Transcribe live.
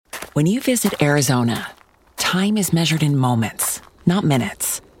When you visit Arizona, time is measured in moments, not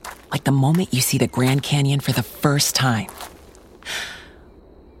minutes. Like the moment you see the Grand Canyon for the first time.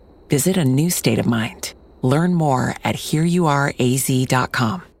 Visit a new state of mind. Learn more at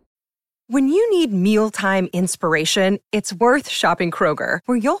hereyouareaz.com. When you need mealtime inspiration, it's worth shopping Kroger,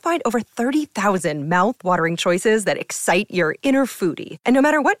 where you'll find over 30,000 mouth-watering choices that excite your inner foodie. And no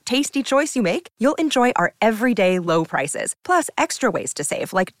matter what tasty choice you make, you'll enjoy our everyday low prices, plus extra ways to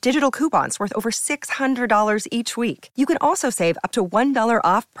save, like digital coupons worth over $600 each week. You can also save up to $1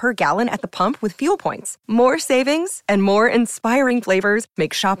 off per gallon at the pump with fuel points. More savings and more inspiring flavors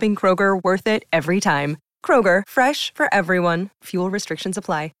make shopping Kroger worth it every time. Kroger, fresh for everyone. Fuel restrictions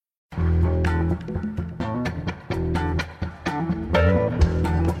apply.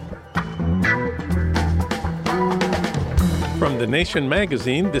 From The Nation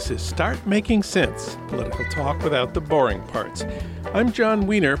magazine, this is Start Making Sense, political talk without the boring parts. I'm John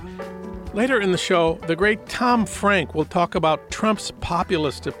Wiener. Later in the show, the great Tom Frank will talk about Trump's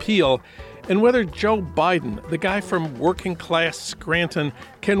populist appeal and whether Joe Biden, the guy from working-class Scranton,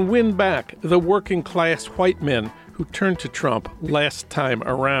 can win back the working-class white men who turned to Trump last time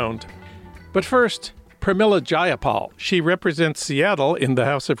around. But first, Pramila Jayapal. She represents Seattle in the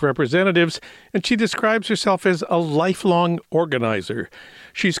House of Representatives, and she describes herself as a lifelong organizer.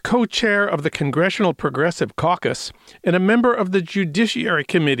 She's co-chair of the Congressional Progressive Caucus and a member of the Judiciary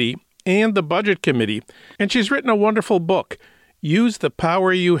Committee and the Budget Committee, and she's written a wonderful book, Use the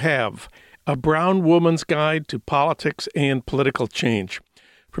Power You Have, A Brown Woman's Guide to Politics and Political Change.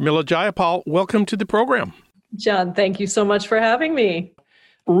 Pramila Jayapal, welcome to the program. John, thank you so much for having me.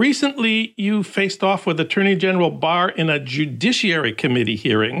 Recently, you faced off with Attorney General Barr in a Judiciary Committee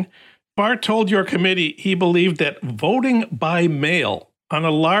hearing. Barr told your committee he believed that voting by mail on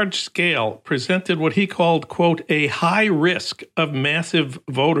a large scale presented what he called, quote, a high risk of massive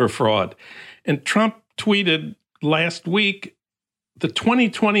voter fraud. And Trump tweeted last week, the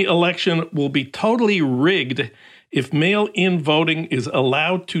 2020 election will be totally rigged if mail-in voting is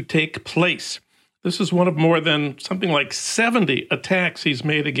allowed to take place. This is one of more than something like 70 attacks he's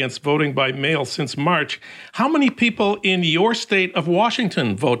made against voting by mail since March. How many people in your state of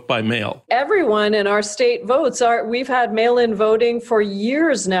Washington vote by mail? Everyone in our state votes. We've had mail-in voting for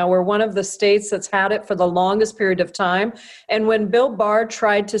years now. We're one of the states that's had it for the longest period of time. And when Bill Barr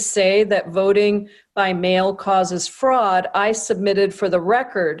tried to say that voting by mail causes fraud, I submitted for the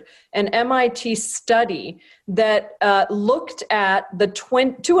record an MIT study that looked at the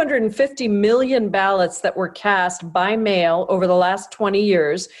 250 million ballots that were cast by mail over the last 20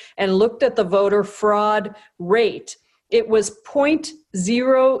 years and looked at the voter fraud rate. It was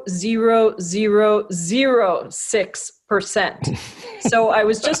 0.00006%. So I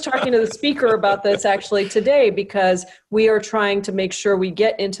was just talking to the speaker about this actually today, because we are trying to make sure we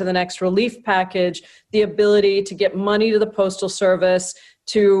get into the next relief package the ability to get money to the Postal Service,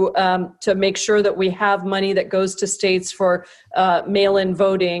 to make sure that we have money that goes to states for mail-in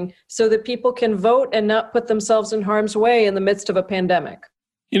voting so that people can vote and not put themselves in harm's way in the midst of a pandemic.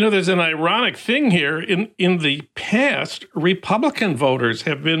 You know, there's an ironic thing here. In the past, Republican voters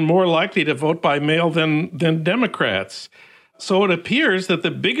have been more likely to vote by mail than Democrats. So it appears that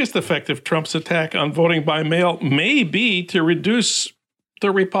the biggest effect of Trump's attack on voting by mail may be to reduce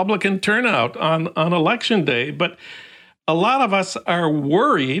the Republican turnout on Election Day. But a lot of us are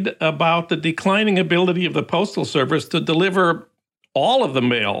worried about the declining ability of the Postal Service to deliver all of the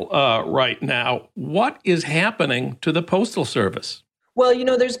mail right now. What is happening to the Postal Service? Well, you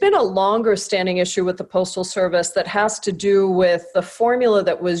know, there's been a longer standing issue with the Postal Service that has to do with the formula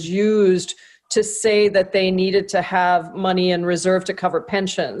that was used to say that they needed to have money in reserve to cover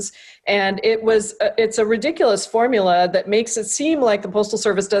pensions. And it's a ridiculous formula that makes it seem like the Postal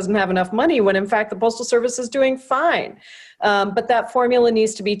Service doesn't have enough money when in fact the Postal Service is doing fine. But that formula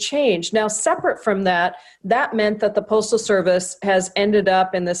needs to be changed. Now, separate from that, that meant that the Postal Service has ended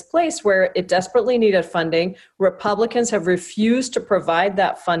up in this place where it desperately needed funding. Republicans have refused to provide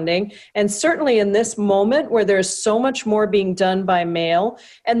that funding. And certainly in this moment where there's so much more being done by mail,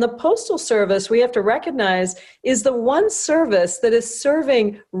 and the Postal Service, we have to recognize, is the one service that is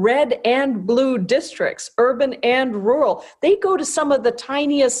serving red and blue districts, urban and rural. They go to some of the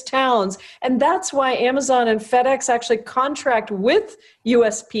tiniest towns. And that's why Amazon and FedEx actually contract with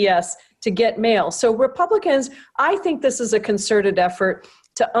USPS to get mail. So Republicans, I think this is a concerted effort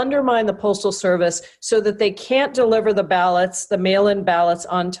to undermine the Postal Service so that they can't deliver the ballots, the mail-in ballots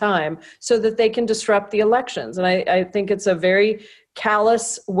on time, so that they can disrupt the elections. And I think it's a very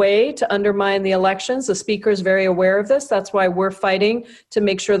callous way to undermine the elections. The Speaker is very aware of this. That's why we're fighting to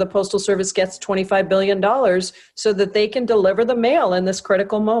make sure the Postal Service gets $25 billion so that they can deliver the mail in this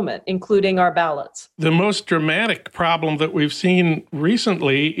critical moment, including our ballots. The most dramatic problem that we've seen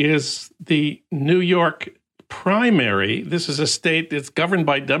recently is the New York primary. This is a state that's governed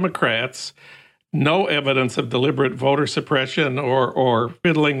by Democrats. No evidence of deliberate voter suppression or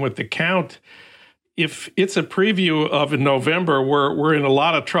fiddling with the count. If it's a preview of in November, we're in a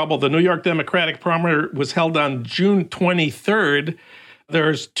lot of trouble. The New York Democratic primary was held on June 23rd.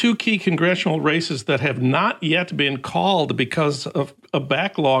 There's 2 key congressional races that have not yet been called because of a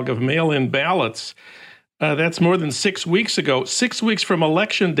backlog of mail-in ballots. That's more than 6 weeks ago. 6 weeks from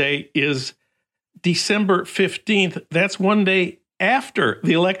Election Day is December 15th. That's one day after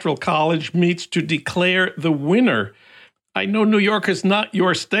the Electoral College meets to declare the winner. I know New York is not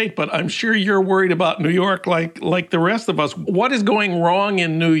your state, but I'm sure you're worried about New York like the rest of us. What is going wrong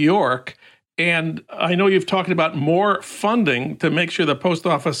in New York? And I know you've talked about more funding to make sure the post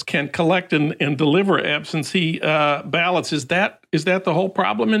office can collect and deliver absentee ballots. Is that the whole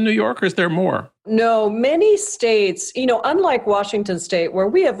problem in New York, or is there more? No, many states, unlike Washington State, where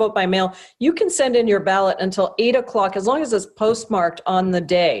we have vote by mail, you can send in your ballot until 8 o'clock, as long as it's postmarked on the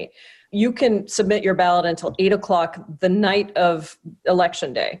day. You can submit your ballot until 8 o'clock the night of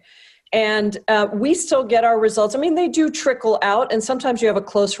Election Day. And we still get our results. I mean, they do trickle out, and sometimes you have a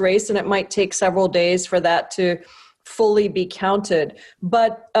close race, and it might take several days for that to fully be counted.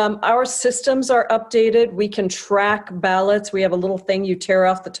 But our systems are updated. We can track ballots. We have a little thing you tear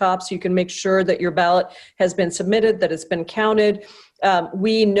off the top so you can make sure that your ballot has been submitted, that it's been counted.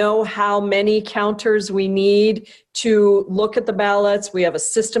 We know how many counters we need to look at the ballots. We have a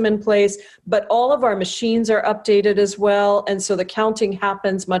system in place, but all of our machines are updated as well. And so the counting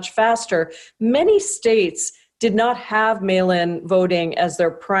happens much faster. Many states did not have mail-in voting as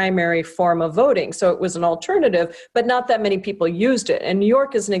their primary form of voting. So it was an alternative, but not that many people used it. And New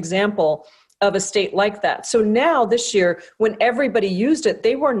York is an example of a state like that. So now this year, when everybody used it,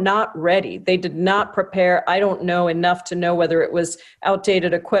 they were not ready. They did not prepare. I don't know enough to know whether it was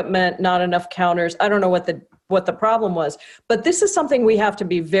outdated equipment, not enough counters. I don't know what the problem was. But this is something we have to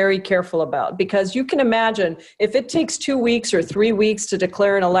be very careful about, because you can imagine if it takes 2 weeks or 3 weeks to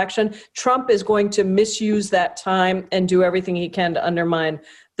declare an election, Trump is going to misuse that time and do everything he can to undermine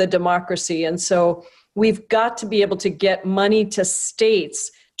the democracy. And so we've got to be able to get money to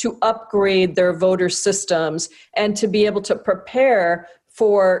states to upgrade their voter systems and to be able to prepare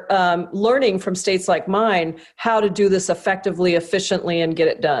for learning from states like mine how to do this effectively, efficiently, and get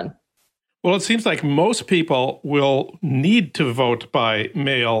it done. Well, it seems like most people will need to vote by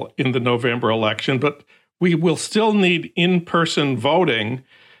mail in the November election, but we will still need in-person voting.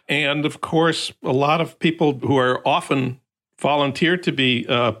 And of course, a lot of people who are often volunteer to be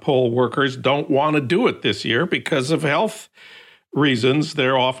poll workers don't want to do it this year because of health reasons.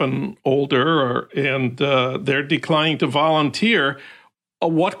 They're often older and they're declining to volunteer.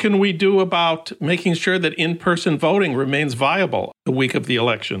 What can we do about making sure that in-person voting remains viable the week of the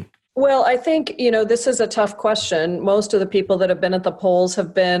election? Well, I think, this is a tough question. Most of the people that have been at the polls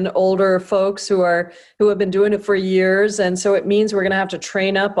have been older folks who have been doing it for years. And so it means we're going to have to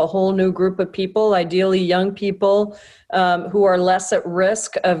train up a whole new group of people, ideally young people who are less at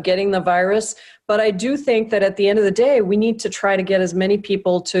risk of getting the virus. But I do think that at the end of the day, we need to try to get as many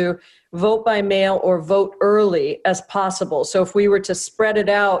people to vote by mail or vote early as possible. So if we were to spread it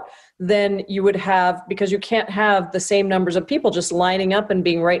out, then you would have, because you can't have the same numbers of people just lining up and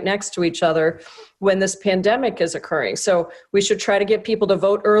being right next to each other when this pandemic is occurring. So we should try to get people to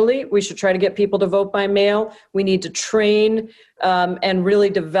vote early. We should try to get people to vote by mail. We need to train and really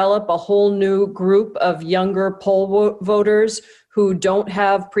develop a whole new group of younger poll voters who don't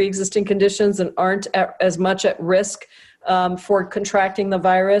have pre-existing conditions and aren't as much at risk for contracting the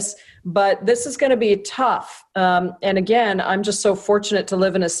virus. But this is going to be tough. And again, I'm just so fortunate to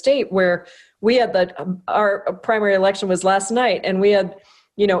live in a state where we had our primary election was last night, and we had,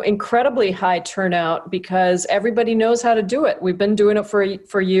 incredibly high turnout because everybody knows how to do it. We've been doing it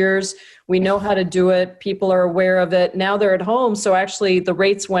for years. We know how to do it. People are aware of it. Now they're at home. So actually the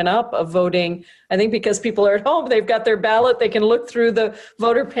rates went up of voting. I think because people are at home, they've got their ballot. They can look through the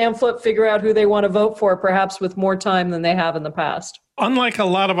voter pamphlet, figure out who they want to vote for, perhaps with more time than they have in the past. unlike a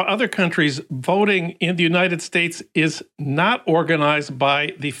lot of other countries, voting in the United States is not organized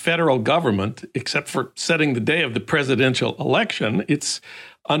by the federal government, except for setting the day of the presidential election. It's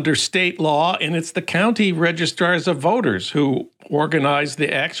under state law, and it's the county registrars of voters who organize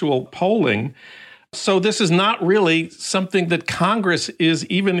the actual polling. So this is not really something that Congress is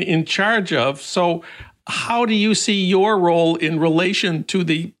even in charge of. So how do you see your role in relation to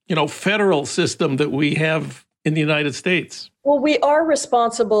the, federal system that we have in the United States? Well, we are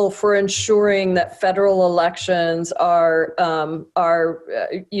responsible for ensuring that federal elections are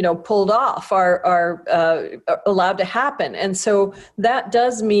pulled off, are allowed to happen. And so that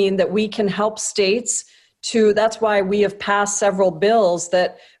does mean that we can help states that's why we have passed several bills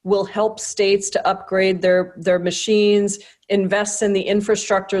that will help states to upgrade their machines, invest in the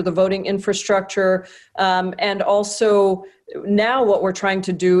infrastructure, the voting infrastructure, and also now what we're trying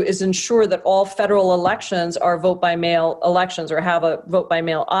to do is ensure that all federal elections are vote-by-mail elections or have a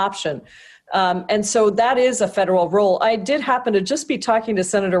vote-by-mail option. And so that is a federal role. I did happen to just be talking to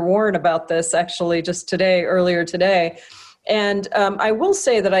Senator Warren about this actually just earlier today. And I will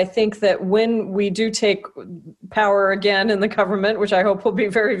say that I think that when we do take power again in the government, which I hope will be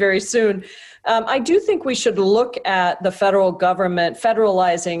very, very soon, I do think we should look at the federal government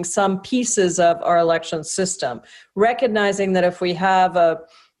federalizing some pieces of our election system, recognizing that if we have a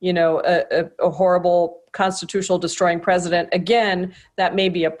horrible constitutional destroying president, again, that may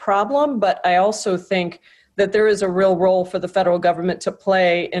be a problem. But I also think that there is a real role for the federal government to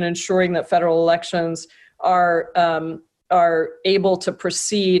play in ensuring that federal elections are able to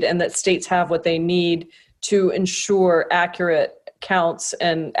proceed and that states have what they need to ensure accurate counts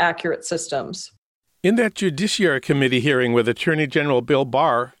and accurate systems. In that Judiciary Committee hearing with Attorney General Bill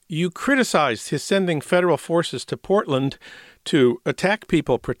Barr, you criticized his sending federal forces to Portland to attack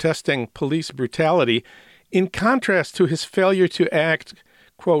people protesting police brutality, in contrast to his failure to act,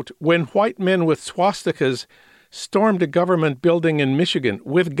 quote, when white men with swastikas stormed a government building in Michigan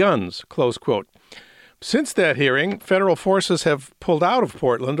with guns, close quote. Since that hearing, federal forces have pulled out of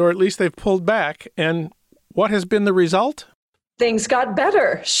Portland, or at least they've pulled back. And what has been the result? Things got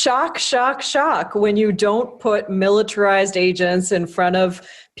better. Shock, shock, shock. When you don't put militarized agents in front of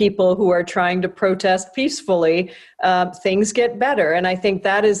people who are trying to protest peacefully, things get better. And I think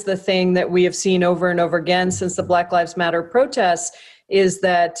that is the thing that we have seen over and over again since the Black Lives Matter protests, is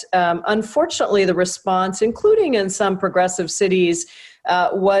that unfortunately the response, including in some progressive cities,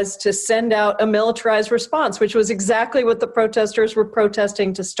 was to send out a militarized response, which was exactly what the protesters were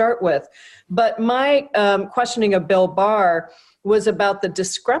protesting to start with. But my questioning of Bill Barr was about the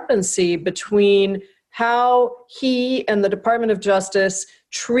discrepancy between how he and the Department of Justice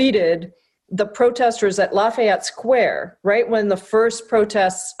treated the protesters at Lafayette Square, right when the first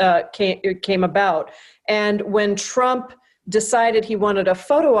protests came about. And when Trump decided he wanted a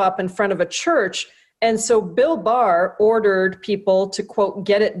photo op in front of a church, and so Bill Barr ordered people to, quote,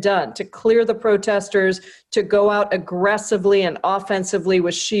 get it done, to clear the protesters, to go out aggressively and offensively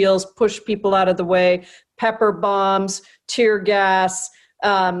with shields, push people out of the way, pepper bombs, tear gas,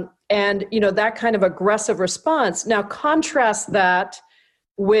 and, that kind of aggressive response. Now, contrast that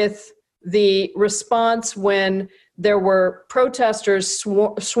with the response when there were protesters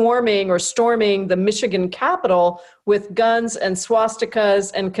swarming or storming the Michigan Capitol with guns and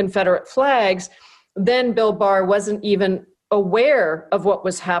swastikas and Confederate flags. Then Bill Barr wasn't even aware of what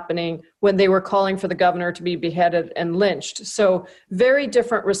was happening when they were calling for the governor to be beheaded and lynched. So very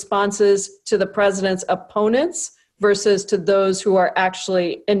different responses to the president's opponents versus to those who are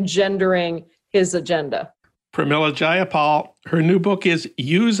actually engendering his agenda. Pramila Jayapal, her new book is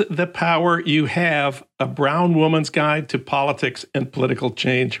Use the Power You Have, A Brown Woman's Guide to Politics and Political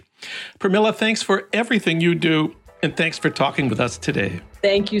Change. Pramila, thanks for everything you do, and thanks for talking with us today.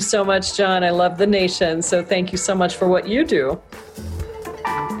 Thank you so much, John. I love the nation, so thank you so much for what you do.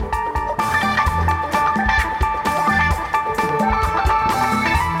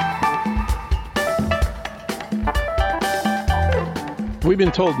 We've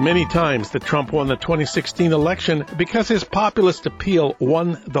been told many times that Trump won the 2016 election because his populist appeal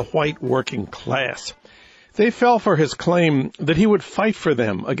won the white working class. They fell for his claim that he would fight for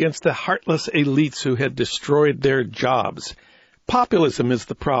them against the heartless elites who had destroyed their jobs. Populism is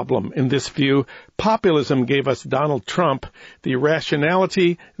the problem in this view. Populism gave us Donald Trump, the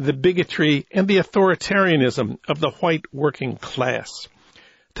irrationality, the bigotry, and the authoritarianism of the white working class.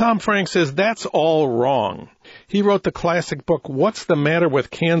 Tom Frank says that's all wrong. He wrote the classic book, What's the Matter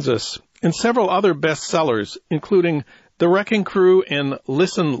with Kansas, and several other bestsellers, including The Wrecking Crew and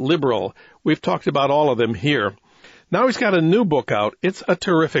Listen Liberal. We've talked about all of them here. Now he's got a new book out. It's a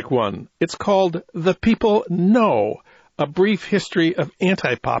terrific one. It's called The People Know, A Brief History of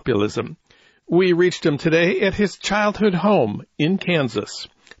Anti-Populism. We reached him today at his childhood home in Kansas.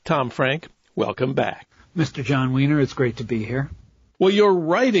 Tom Frank, welcome back. Mr. John Wiener, it's great to be here. Well, your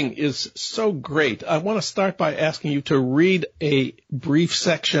writing is so great. I want to start by asking you to read a brief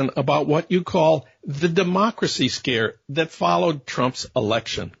section about what you call the democracy scare that followed Trump's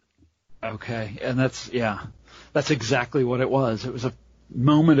election. Okay, and that's exactly what it was. It was a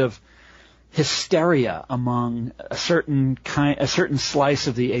moment of hysteria among a certain slice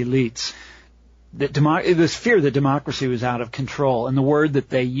of the elites. It was fear that democracy was out of control, and the word that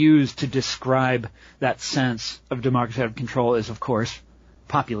they used to describe that sense of democracy out of control is, of course,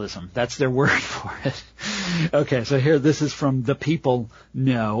 populism. That's their word for it. Okay, so here, this is from The People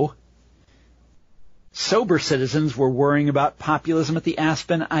Know. Sober citizens were worrying about populism at the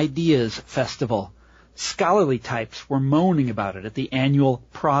Aspen Ideas Festival. Scholarly types were moaning about it at the annual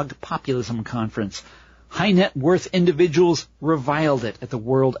Prague Populism Conference. High-net-worth individuals reviled it at the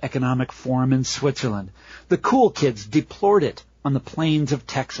World Economic Forum in Switzerland. The cool kids deplored it on the plains of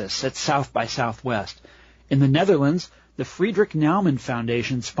Texas at South by Southwest. In the Netherlands, the Friedrich Naumann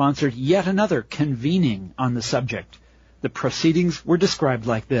Foundation sponsored yet another convening on the subject. The proceedings were described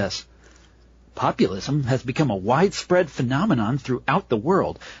like this. Populism has become a widespread phenomenon throughout the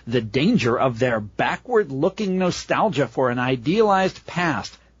world. The danger of their backward-looking nostalgia for an idealized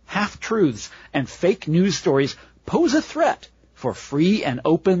past, half-truths, and fake news stories pose a threat for free and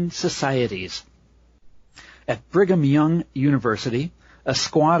open societies. At Brigham Young University, a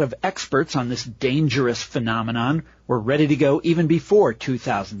squad of experts on this dangerous phenomenon were ready to go even before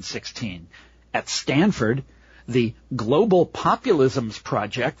 2016. At Stanford, the Global Populisms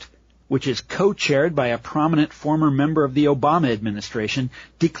Project, which is co-chaired by a prominent former member of the Obama administration,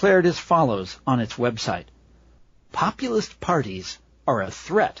 declared as follows on its website. Populist parties are a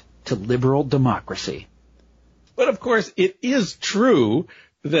threat to liberal democracy. But of course, it is true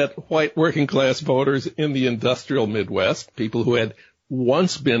that white working class voters in the industrial Midwest, people who had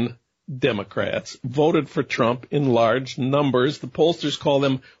once been Democrats, voted for Trump in large numbers. The pollsters call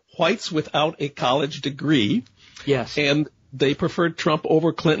them whites without a college degree. Yes. And they preferred Trump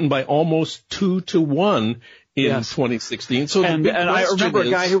over Clinton by almost 2-1 in 2016. So and I remember a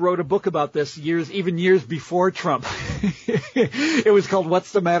guy who wrote a book about this years before Trump. It was called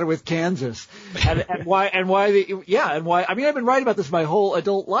 "What's the Matter with Kansas?" and why. I mean, I've been writing about this my whole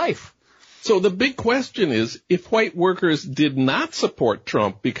adult life. So the big question is, if white workers did not support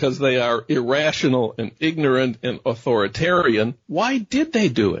Trump because they are irrational and ignorant and authoritarian, why did they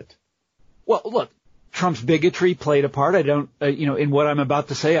do it? Well, look. Trump's bigotry played a part. I don't, in what I'm about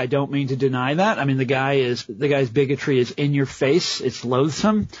to say, I don't mean to deny that. I mean, the guy's bigotry is in your face. It's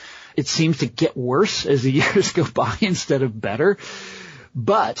loathsome. It seems to get worse as the years go by instead of better.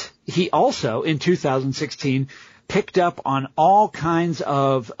 But he also, in 2016, picked up on all kinds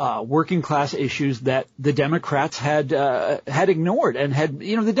of working class issues that the Democrats had ignored, and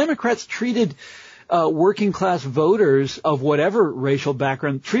the Democrats treated working class voters of whatever racial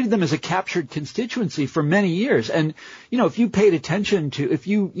background, treated them as a captured constituency for many years. And, if you paid attention to, if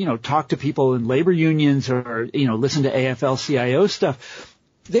you talk to people in labor unions or, listen to AFL-CIO stuff,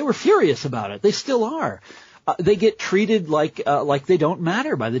 they were furious about it. They still are. They get treated like they don't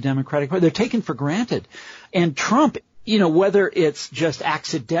matter by the Democratic Party. They're taken for granted. And Trump, whether it's just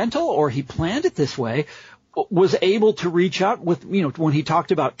accidental or he planned it this way, was able to reach out with, when he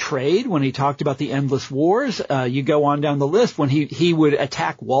talked about trade, when he talked about the endless wars, you go on down the list, when he would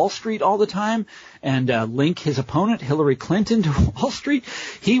attack Wall Street all the time and link his opponent, Hillary Clinton, to Wall Street.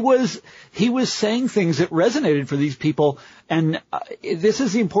 He was saying things that resonated for these people, and this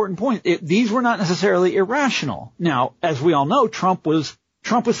is the important point. These were not necessarily irrational. Now, as we all know, Trump was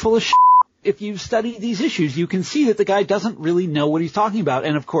full of shit. If you study these issues, you can see that the guy doesn't really know what he's talking about.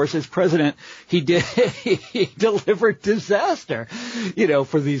 And of course, as president, he delivered disaster,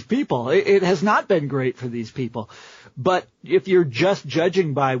 for these people. It has not been great for these people. But if you're just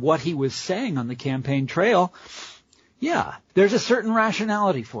judging by what he was saying on the campaign trail, yeah, there's a certain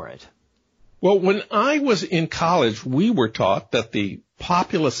rationality for it. Well, when I was in college, we were taught that the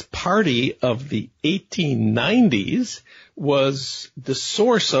Populist Party of the 1890s was the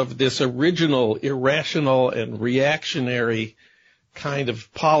source of this original, irrational, and reactionary kind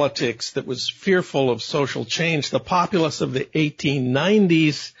of politics that was fearful of social change. The populists of the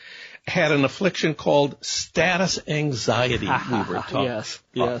 1890s had an affliction called status anxiety, we were taught.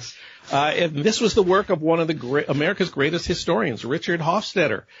 Yes. And this was the work of one of America's greatest historians, Richard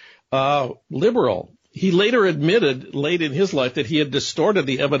Hofstadter, liberal, He later admitted, late in his life, that he had distorted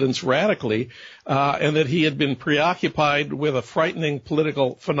the evidence radically, and that he had been preoccupied with a frightening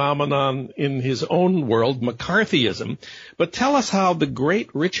political phenomenon in his own world, McCarthyism. But tell us how the great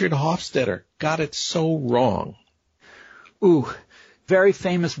Richard Hofstadter got it so wrong. Ooh, very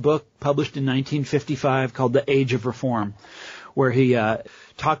famous book published in 1955 called The Age of Reform, where he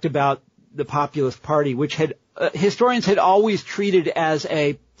talked about the Populist Party, which had historians had always treated as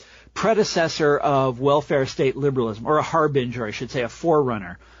a predecessor of welfare state liberalism, or a harbinger, I should say, a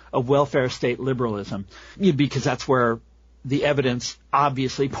forerunner of welfare state liberalism, because that's where the evidence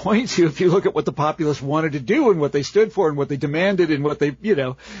obviously points you. If you look at what the populists wanted to do and what they stood for and what they demanded and what they,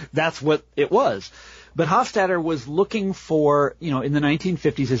 that's what it was. But Hofstadter was looking for, in the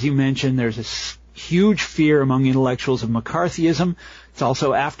 1950s, as you mentioned, there's this huge fear among intellectuals of McCarthyism. It's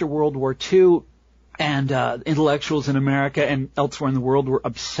also after World War II. And intellectuals in America and elsewhere in the world were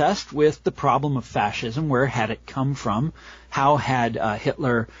obsessed with the problem of fascism. Where had it come from? How had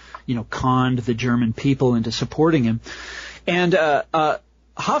Hitler, conned the German people into supporting him? And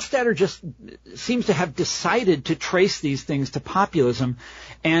Hofstadter just seems to have decided to trace these things to populism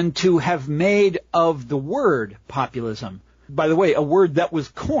and to have made of the word populism, by the way, a word that was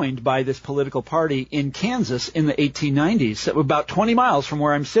coined by this political party in Kansas in the 1890s. So about 20 miles from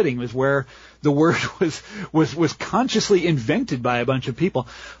where I'm sitting was where the word was consciously invented by a bunch of people.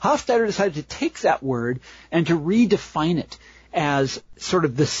 Hofstadter decided to take that word and to redefine it as sort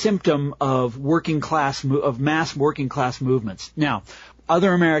of the symptom of mass working class movements. Now,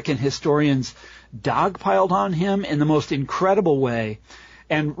 other American historians dogpiled on him in the most incredible way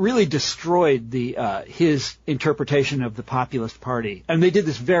and really destroyed his interpretation of the Populist Party. And they did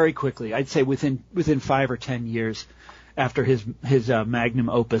this very quickly. I'd say within 5 or 10 years after his magnum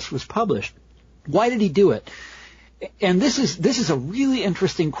opus was published. Why did he do it? And this is a really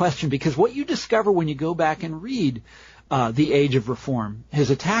interesting question, because what you discover when you go back and read The Age of Reform, his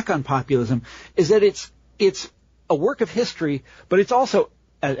attack on populism, is that it's a work of history, but it's also,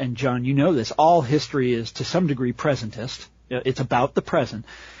 and John, you know this, all history is to some degree presentist. It's about the present.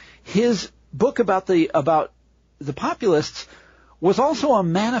 His book about the populists was also a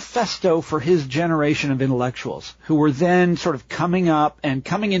manifesto for his generation of intellectuals who were then sort of coming up and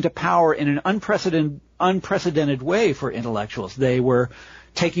coming into power in an unprecedented way for intellectuals. They were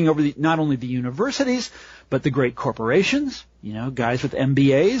taking over not only the universities, but the great corporations. Guys with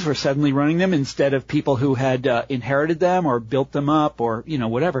MBAs were suddenly running them instead of people who had inherited them or built them up or,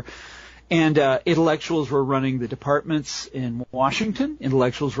 whatever. And intellectuals were running the departments in Washington.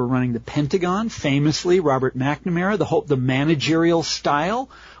 Intellectuals were running the Pentagon. Famously, Robert McNamara, the managerial style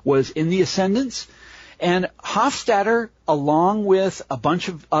was in the ascendance. And Hofstadter, along with a bunch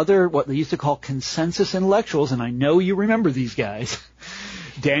of other, what they used to call consensus intellectuals, and I know you remember these guys,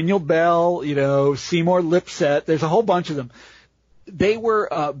 Daniel Bell, Seymour Lipset, there's a whole bunch of them. They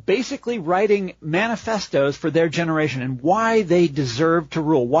were basically writing manifestos for their generation and why they deserved to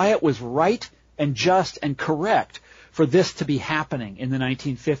rule, why it was right and just and correct for this to be happening in the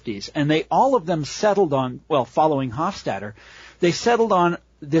 1950s. And all of them settled on, following Hofstadter, they settled on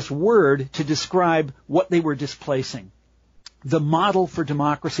this word to describe what they were displacing. The model for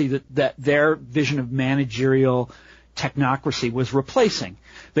democracy that their vision of managerial technocracy was replacing.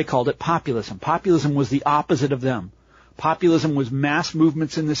 They called it populism. Populism was the opposite of them. Populism was mass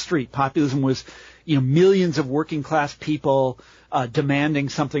movements in the street. Populism was, millions of working class people demanding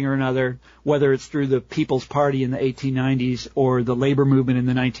something or another, whether it's through the People's Party in the 1890s or the labor movement in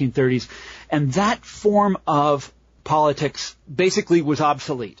the 1930s. And that form of politics basically was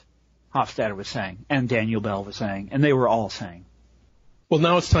obsolete, Hofstadter was saying, and Daniel Bell was saying, and they were all saying. Well,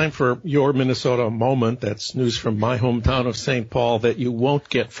 now it's time for your Minnesota moment. That's news from my hometown of St. Paul that you won't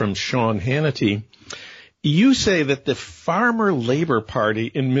get from Sean Hannity. You say that the Farmer Labor Party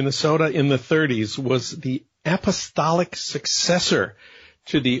in Minnesota in the 30s was the apostolic successor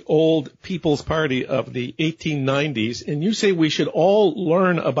to the old People's Party of the 1890s, and you say we should all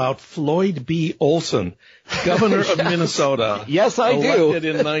learn about Floyd B. Olson, governor of Minnesota. Yes, I do. Elected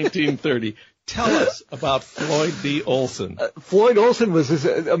in 1930. Tell us about Floyd B. Olson. Floyd Olson was this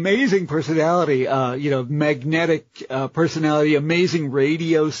amazing personality, magnetic personality, amazing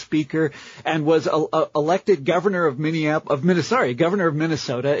radio speaker, and was elected governor of governor of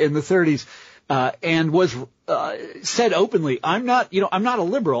Minnesota in the 30s, and was said openly, I'm not a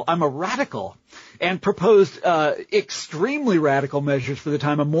liberal, I'm a radical, and proposed extremely radical measures for the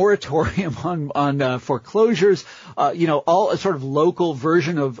time, a moratorium on foreclosures, all a sort of local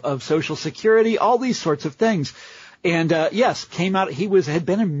version of Social Security, all these sorts of things. And yes, came out. He had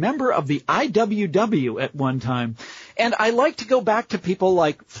been a member of the IWW at one time, And I like to go back to people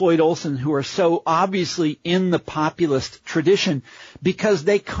like Floyd Olson, who are so obviously in the populist tradition, because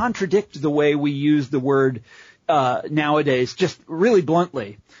they contradict the way we use the word nowadays, just really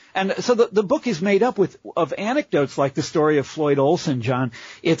bluntly. And so the book is made up of anecdotes like the story of Floyd Olson, John.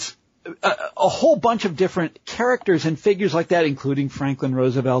 It's a whole bunch of different characters and figures like that, including Franklin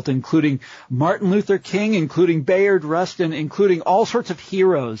Roosevelt, including Martin Luther King, including Bayard Rustin, including all sorts of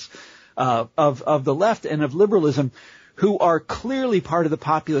heroes of the left and of liberalism who are clearly part of the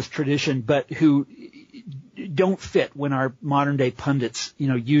populist tradition, but who don't fit when our modern day pundits,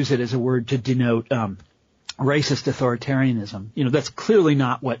 use it as a word to denote racist authoritarianism. That's clearly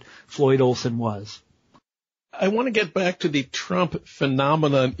not what Floyd Olson was. I want to get back to the Trump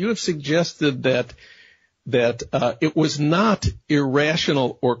phenomenon. You have suggested that it was not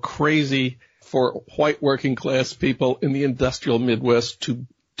irrational or crazy for white working class people in the industrial Midwest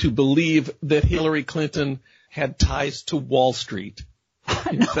to believe that Hillary Clinton had ties to Wall Street.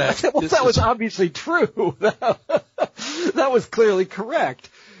 In fact, that was obviously true. That was clearly correct.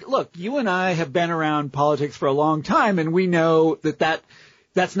 Look, you and I have been around politics for a long time, and we know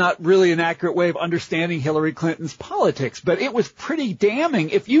that's not really an accurate way of understanding Hillary Clinton's politics, but it was pretty damning.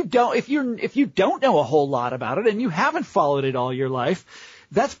 If you don't know a whole lot about it and you haven't followed it all your life,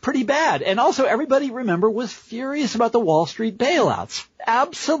 that's pretty bad. And also, everybody, remember, was furious about the Wall Street bailouts.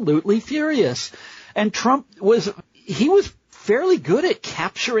 Absolutely furious. And Trump was fairly good at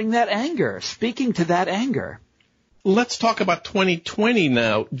capturing that anger, speaking to that anger. Let's talk about 2020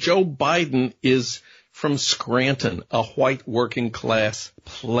 now. Joe Biden is from Scranton, a white working class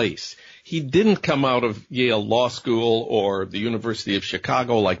place. He didn't come out of Yale Law School or the University of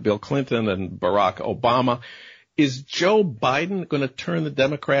Chicago like Bill Clinton and Barack Obama. Is Joe Biden going to turn the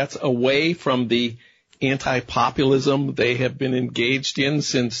Democrats away from the anti-populism they have been engaged in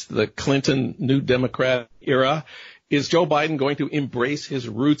since the Clinton New Democrat era? Is Joe Biden going to embrace his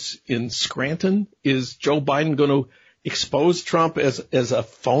roots in Scranton? Is Joe Biden going to expose Trump as a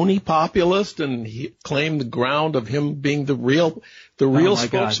phony populist and claim the ground of him being the real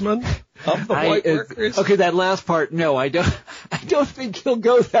spokesman of the white workers? Okay, that last part, no, I don't think he'll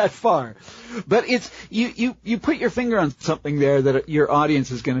go that far. But it's you put your finger on something there that your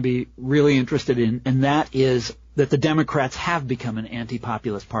audience is going to be really interested in, and that is that the Democrats have become an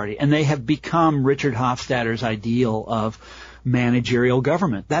anti-populist party, and they have become Richard Hofstadter's ideal of managerial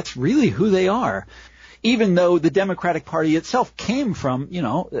government. That's really who they are. Even though the Democratic Party itself came from,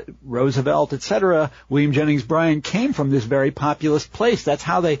 Roosevelt, etc., William Jennings Bryan came from this very populist place. That's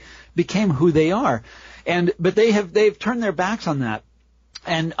how they became who they are. But they've turned their backs on that.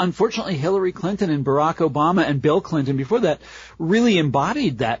 And unfortunately, Hillary Clinton and Barack Obama and Bill Clinton before that really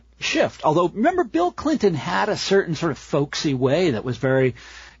embodied that shift. Although, remember, Bill Clinton had a certain sort of folksy way that was very,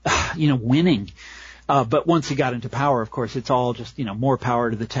 winning. But once he got into power, of course, it's all just, more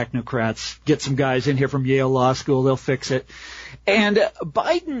power to the technocrats. Get some guys in here from Yale Law School, they'll fix it. And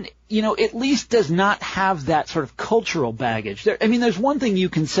Biden, at least does not have that sort of cultural baggage. There's one thing you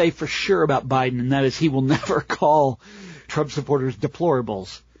can say for sure about Biden, and that is he will never call Trump supporters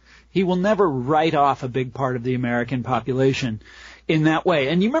deplorables. He will never write off a big part of the American population in that way.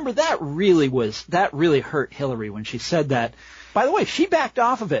 And you remember that really hurt Hillary when she said that. By the way, she backed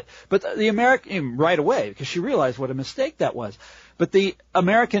off of it, but the American right away because she realized what a mistake that was. But the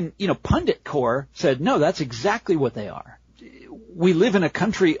American, pundit corps said, no, that's exactly what they are. We live in a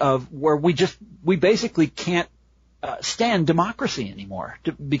country where we basically can't stand democracy anymore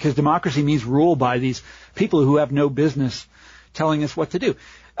because democracy means rule by these people who have no business telling us what to do.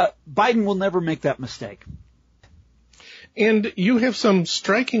 Biden will never make that mistake. And you have some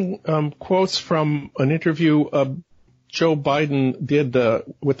striking quotes from an interview Joe Biden did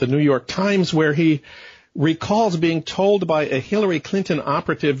with the New York Times where he recalls being told by a Hillary Clinton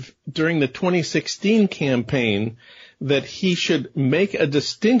operative during the 2016 campaign that he should make a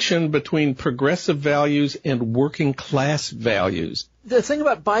distinction between progressive values and working class values. The thing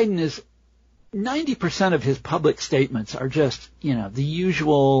about Biden is 90% of his public statements are just, the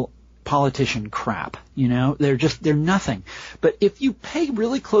usual politician crap. They're nothing. But if you pay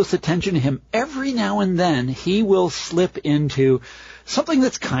really close attention to him, every now and then he will slip into something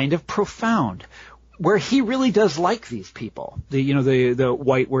that's kind of profound, where he really does like these people, the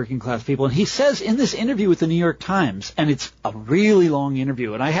white working class people. And he says in this interview with the New York Times, and it's a really long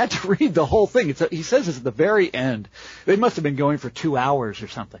interview, and I had to read the whole thing. He says it's at the very end. They must have been going for 2 hours or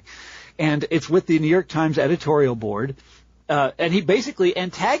something. And it's with the New York Times editorial board. And he basically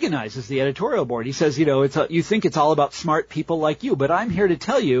antagonizes the editorial board. He says, you think it's all about smart people like you, but I'm here to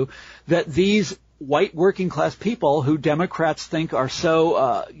tell you that these white working class people who Democrats think are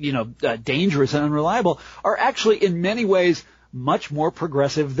so, dangerous and unreliable are actually in many ways much more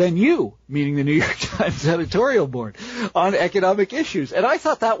progressive than you, meaning the New York Times editorial board, on economic issues. And I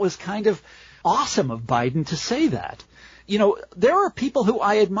thought that was kind of awesome of Biden to say that. You know, there are people who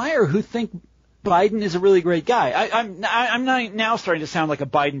I admire who think Biden is a really great guy. I'm not now starting to sound like a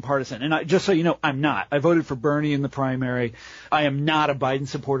Biden partisan, and just so you know, I'm not. I voted for Bernie in the primary. I am not a Biden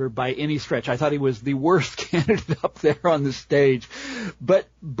supporter by any stretch. I thought he was the worst candidate up there on the stage, but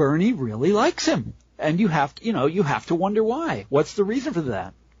Bernie really likes him, and you have to wonder why. What's the reason for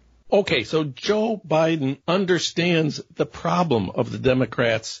that? Okay, so Joe Biden understands the problem of the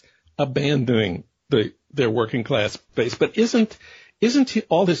Democrats abandoning their working class base, but isn't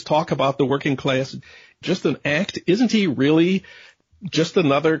all this talk about the working class just an act? Isn't he really just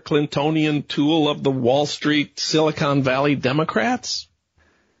another Clintonian tool of the Wall Street, Silicon Valley Democrats?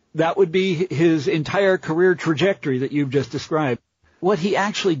 That would be his entire career trajectory that you've just described. What he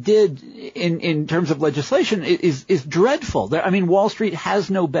actually did in terms of legislation is dreadful. I mean, Wall Street has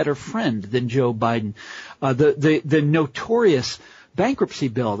no better friend than Joe Biden. The notorious bankruptcy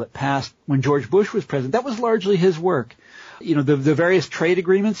bill that passed when George Bush was president, that was largely his work. You know, the various trade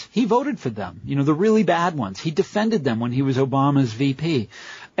agreements, he voted for them. You know, the really bad ones. He defended them when he was Obama's VP.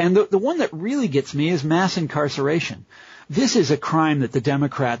 And the one that really gets me is mass incarceration. This is a crime that the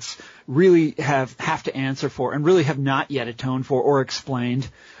Democrats really have to answer for and really have not yet atoned for or explained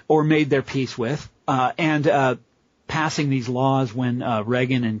or made their peace with. Passing these laws when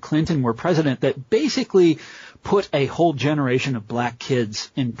Reagan and Clinton were president that basically put a whole generation of black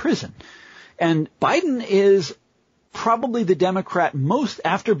kids in prison. And Biden is probably the Democrat most,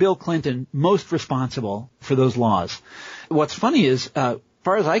 after Bill Clinton, most responsible for those laws. What's funny is, as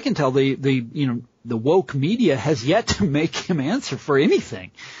far as I can tell, the woke media has yet to make him answer for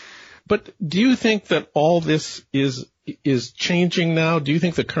anything. But do you think that all this is changing now? Do you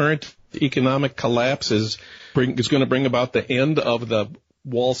think the current economic collapse is going to bring about the end of the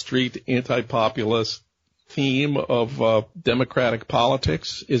Wall Street anti-populist theme of democratic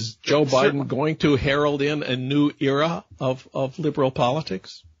politics? Is Joe Biden going to herald in a new era of liberal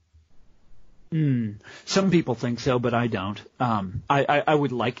politics? Some people think so, but I don't. I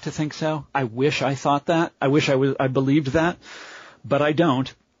would like to think so. I wish I thought that. I wish I believed that, but I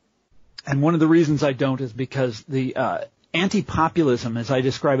don't. And one of the reasons I don't is because the anti-populism, as I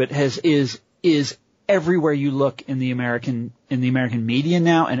describe it, is everywhere you look in the American media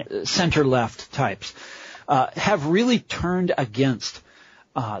now, and center-left types have really turned against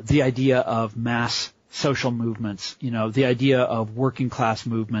the idea of mass social movements, the idea of working class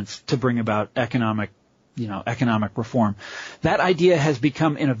movements to bring about economic reform. That idea has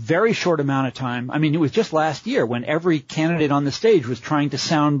become, in a very short amount of time, I mean, it was just last year when every candidate on the stage was trying to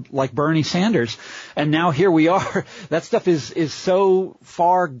sound like Bernie Sanders, and now here we are. That stuff is so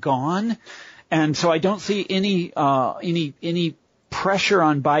far gone, and so I don't see any pressure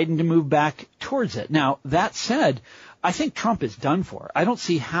on Biden to move back towards it. Now, that said, I think Trump is done for. I don't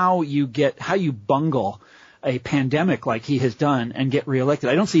see how you bungle a pandemic like he has done and get reelected.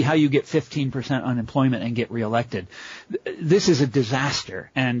 I don't see how you get 15% unemployment and get reelected. This is a disaster.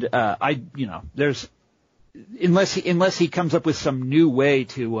 And, unless he comes up with some new way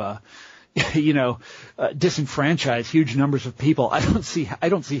to, disenfranchise huge numbers of people, I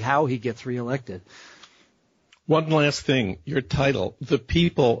don't see how he gets reelected. One last thing, your title, The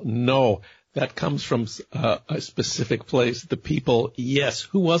People Know, that comes from a specific place, The People Yes.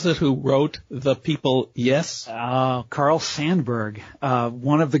 Who was it who wrote The People Yes? Carl Sandburg,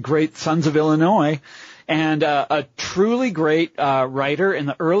 one of the great sons of Illinois, and a truly great writer in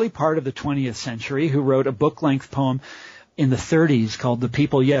the early part of the 20th century who wrote a book-length poem in the 30s called The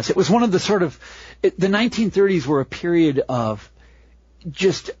People Yes. It was one of the the 1930s were a period of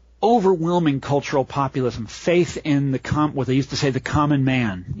just overwhelming cultural populism, faith in what they used to say, the common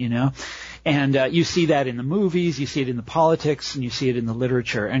man, And you see that in the movies, you see it in the politics, and you see it in the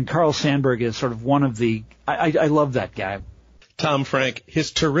literature. And Carl Sandburg is sort of one of the I love that guy. Tom Frank, his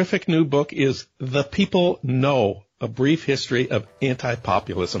terrific new book is The People Know, A Brief History of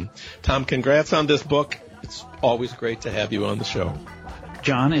Anti-Populism. Tom, congrats on this book. It's always great to have you on the show.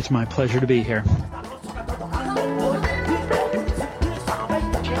 John, it's my pleasure to be here.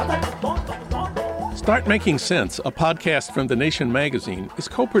 Start Making Sense, a podcast from The Nation magazine, is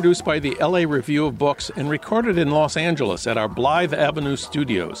co-produced by the LA Review of Books and recorded in Los Angeles at our Blythe Avenue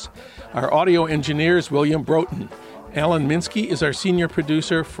studios. Our audio engineer is William Broughton. Alan Minsky is our senior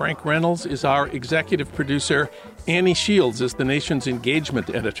producer. Frank Reynolds is our executive producer. Annie Shields is The Nation's engagement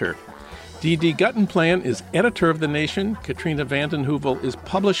editor. D.D. Guttenplan is editor of The Nation. Katrina vanden Heuvel is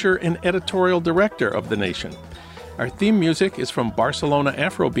publisher and editorial director of The Nation. Our theme music is from Barcelona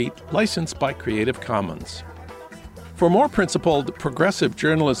Afrobeat, licensed by Creative Commons. For more principled, progressive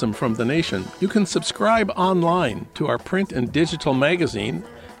journalism from The Nation, you can subscribe online to our print and digital magazine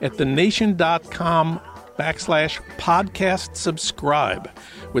at thenation.com/podcast subscribe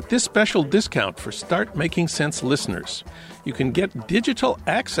with this special discount for Start Making Sense listeners. You can get digital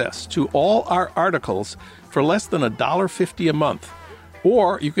access to all our articles for less than $1.50 a month.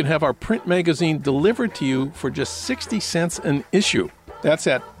 Or you can have our print magazine delivered to you for just 60 cents an issue. That's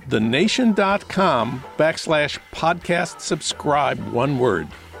at thenation.com/podcast subscribe, one word.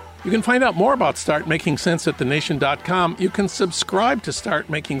 You can find out more about Start Making Sense at thenation.com. You can subscribe to Start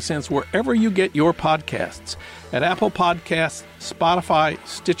Making Sense wherever you get your podcasts, at Apple Podcasts, Spotify,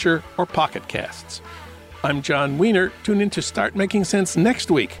 Stitcher, or Pocket Casts. I'm John Wiener. Tune in to Start Making Sense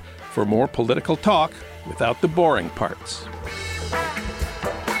next week for more political talk without the boring parts.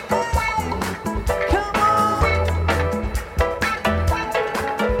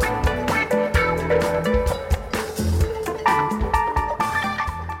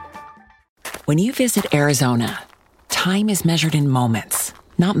 When you visit Arizona, time is measured in moments,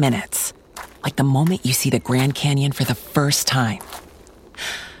 not minutes. Like the moment you see the Grand Canyon for the first time.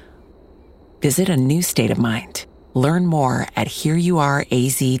 Visit a new state of mind. Learn more at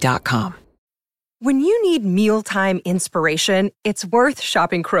hereyouareaz.com. When you need mealtime inspiration, it's worth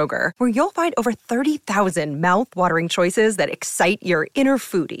shopping Kroger, where you'll find over 30,000 mouth-watering choices that excite your inner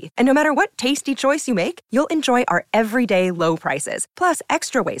foodie. And no matter what tasty choice you make, you'll enjoy our everyday low prices, plus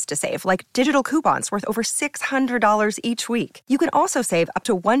extra ways to save, like digital coupons worth over $600 each week. You can also save up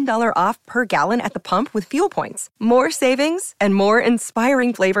to $1 off per gallon at the pump with fuel points. More savings and more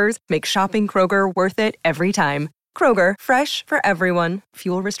inspiring flavors make shopping Kroger worth it every time. Kroger, fresh for everyone.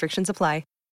 Fuel restrictions apply.